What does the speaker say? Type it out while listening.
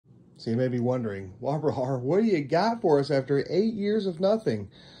So you may be wondering, Wabrar, what do you got for us after 8 years of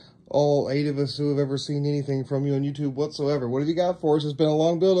nothing? All 8 of us who have ever seen anything from you on YouTube whatsoever. What have you got for us? It's been a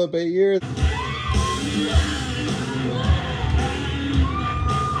long build-up, 8 years.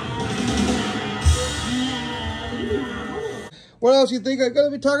 What else you think I'm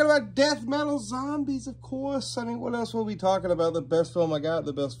going to be talking about? Death metal zombies, of course. I mean, what else will we be talking about? The best film I got,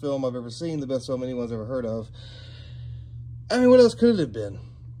 the best film I've ever seen, the best film anyone's ever heard of. I mean, what else could it have been?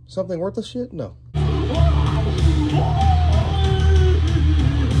 Something worth a shit? No.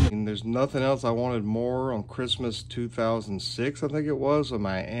 And there's nothing else I wanted more on Christmas 2006, I think it was, when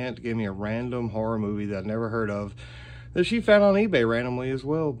my aunt gave me a random horror movie that I'd never heard of that she found on eBay randomly as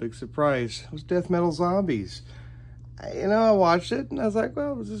well. Big surprise. It was Death Metal Zombies. You know, I watched it and I was like,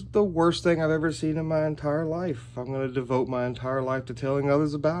 well, this is the worst thing I've ever seen in my entire life. I'm going to devote my entire life to telling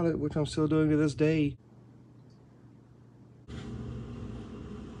others about it, which I'm still doing to this day.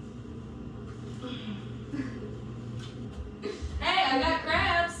 Hey, I got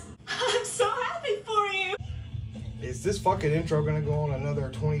crabs. I'm so happy for you. Is this fucking intro going to go on another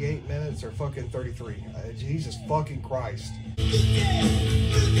 28 minutes or fucking 33? Jesus fucking Christ.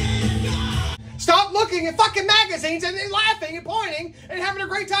 Stop looking at fucking magazines and laughing and pointing and having a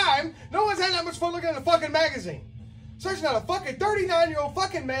great time. No one's had that much fun looking at a fucking magazine. Especially not a fucking 39-year-old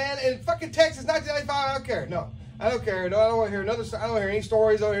fucking man in fucking Texas, 1995. I don't care. No, I don't care. No, I don't want to hear another. I don't want to hear any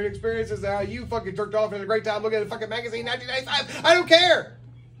stories. I don't want to hear experiences that how you fucking jerked off and had a great time looking at a fucking magazine, 1995. I don't care.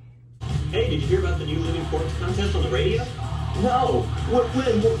 Hey, did you hear about the new Living Corpse contest on the radio? No.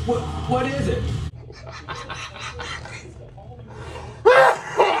 What is it?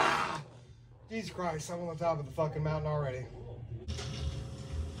 Jesus Christ, I'm on the top of the fucking mountain already.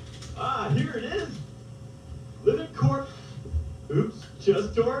 Ah, here it is. Living Corpse. Oops,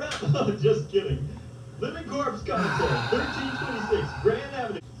 just tore it up. Just kidding. Living Corpse contest, 1326 Grand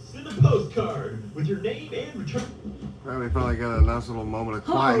Avenue. Send a postcard with your name and return. Well, we finally got a nice little moment of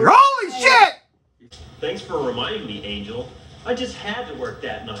quiet here. Holy shit! Thanks for reminding me, Angel. I just had to work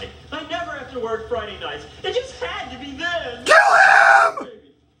that night. I never have to work Friday nights. It just had to be then. Kill him!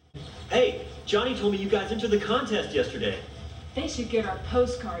 Hey, Johnny told me you guys entered the contest yesterday. They should get our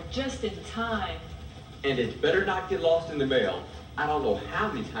postcard just in time. And it better not get lost in the mail. I don't know how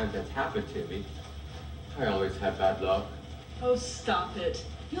many times that's happened to me. I always have bad luck. Oh, stop it.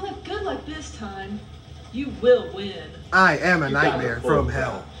 You'll have good luck this time. You will win. I am a nightmare from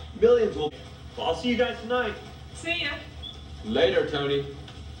hell. Millions will... Well, I'll see you guys tonight. See ya. Later, Tony.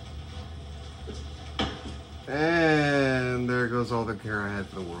 And there goes all the care I had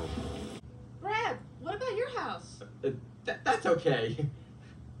for the world. Brad, what about your house? That's okay.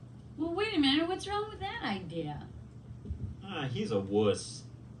 Well, wait a minute. What's wrong with that idea? Ah, he's a wuss.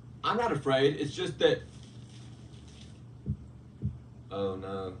 I'm not afraid. It's just that... Oh,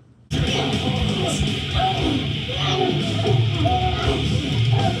 no.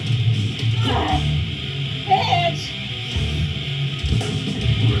 Bitch!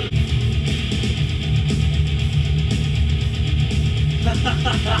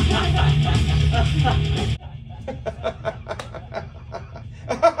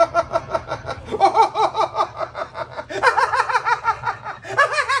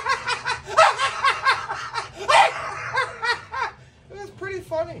 That's pretty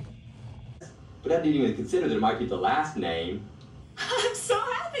funny. But I didn't even consider that it might be the last name. I'm so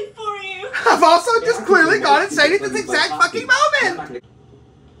happy for you. I've also just clearly got it saying it at this exact fucking moment.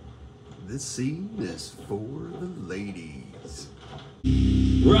 This scene is for the ladies.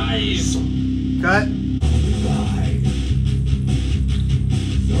 Rise! Cut.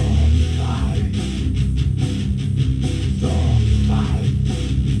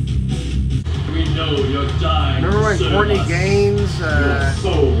 We know you're dying. Remember when Courtney Gaines,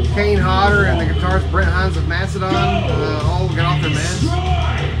 Kane Hodder, and the guitarist Brent Hines of Macedon all got off their meds?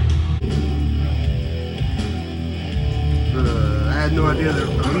 I had no idea that a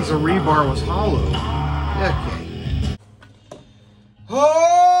piece of rebar was hollow. Okay.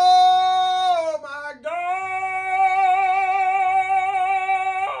 Oh my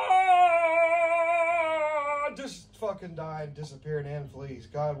God! Just fucking died, disappeared, and flees.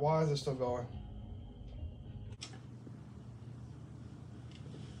 God, why is this still going?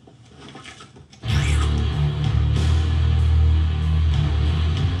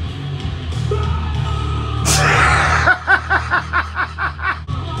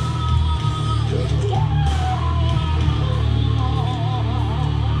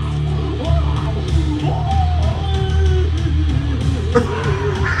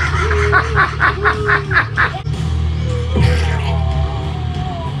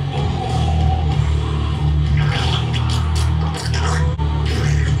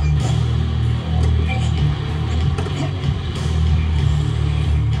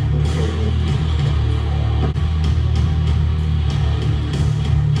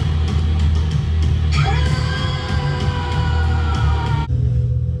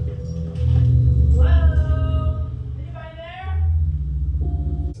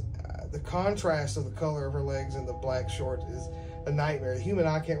 contrast of the color of her legs and the black shorts is a nightmare. The human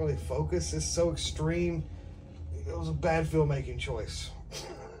eye can't really focus. It's so extreme. It was a bad filmmaking choice.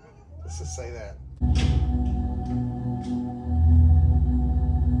 Let's just say that.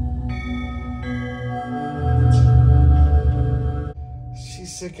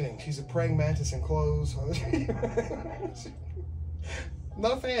 She's sickening. She's a praying mantis in clothes.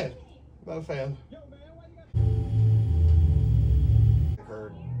 Not a fan. Not a fan.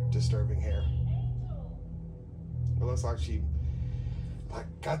 Her disturbing hair. It looks like she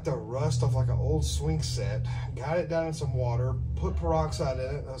got the rust off like an old swing set, got it down in some water, put peroxide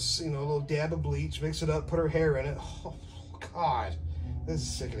in it, a little dab of bleach, mix it up, put her hair in it. Oh, God. This is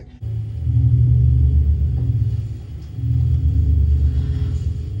sickening.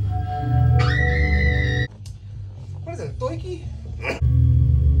 What is it, a doinky?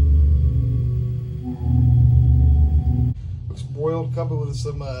 Looks broiled, coupled with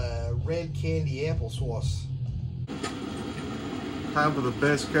some red candy applesauce. Time for the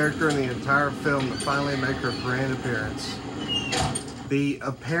best character in the entire film to finally make her grand appearance. The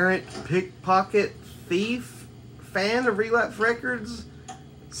apparent pickpocket thief, fan of Relapse Records,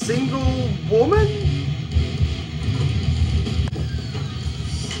 single woman?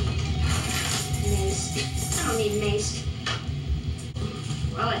 Mace. I don't need mace.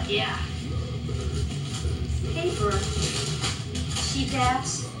 Well, yeah. Paper. Sheep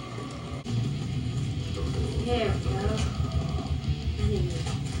apps. There we go.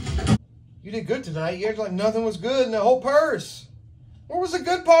 You did good tonight. You acted like nothing was good in the whole purse. Where was the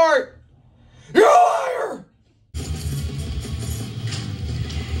good part? You're a liar!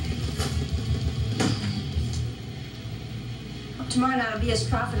 Hope tomorrow night will be as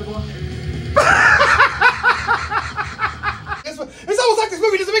profitable. It's almost like this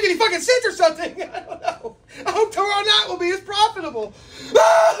movie doesn't make any fucking sense or something. I don't know. I hope tomorrow night will be as profitable.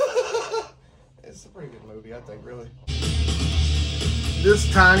 It's a pretty good movie, I think, really.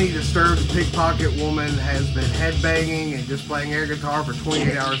 This tiny, disturbed pickpocket woman has been headbanging and just playing air guitar for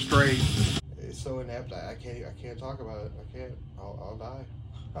 28 hours straight. It's so inept. I can't talk about it. I can't. I'll die.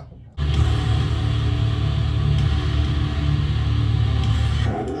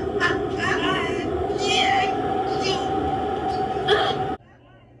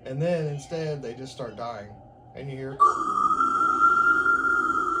 And then instead they just start dying, and you hear.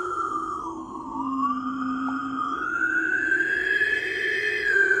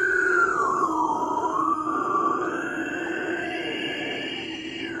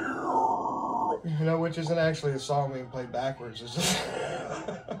 You know, which isn't actually a song being played backwards. It's just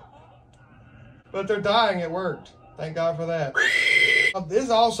but they're dying. It worked. Thank God for that. This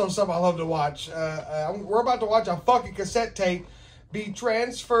is also something I love to watch. We're about to watch a fucking cassette tape be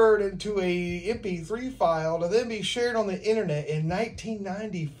transferred into a MP3 file to then be shared on the internet in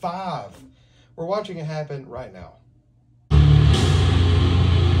 1995. We're watching it happen right now.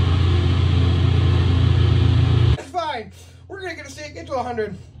 Fine. We're gonna get to see it get to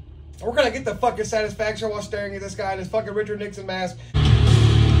 100. We're gonna get the fucking satisfaction while staring at this guy in his fucking Richard Nixon mask.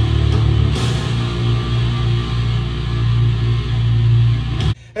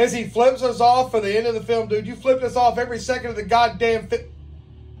 As he flips us off for the end of the film, dude. You flipped us off every second of the goddamn film.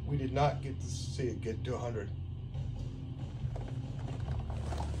 We did not get to see it get to 100.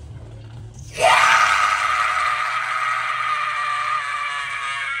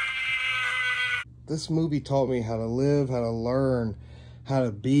 This movie taught me how to live, how to learn, how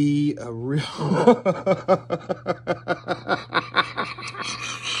to be a real...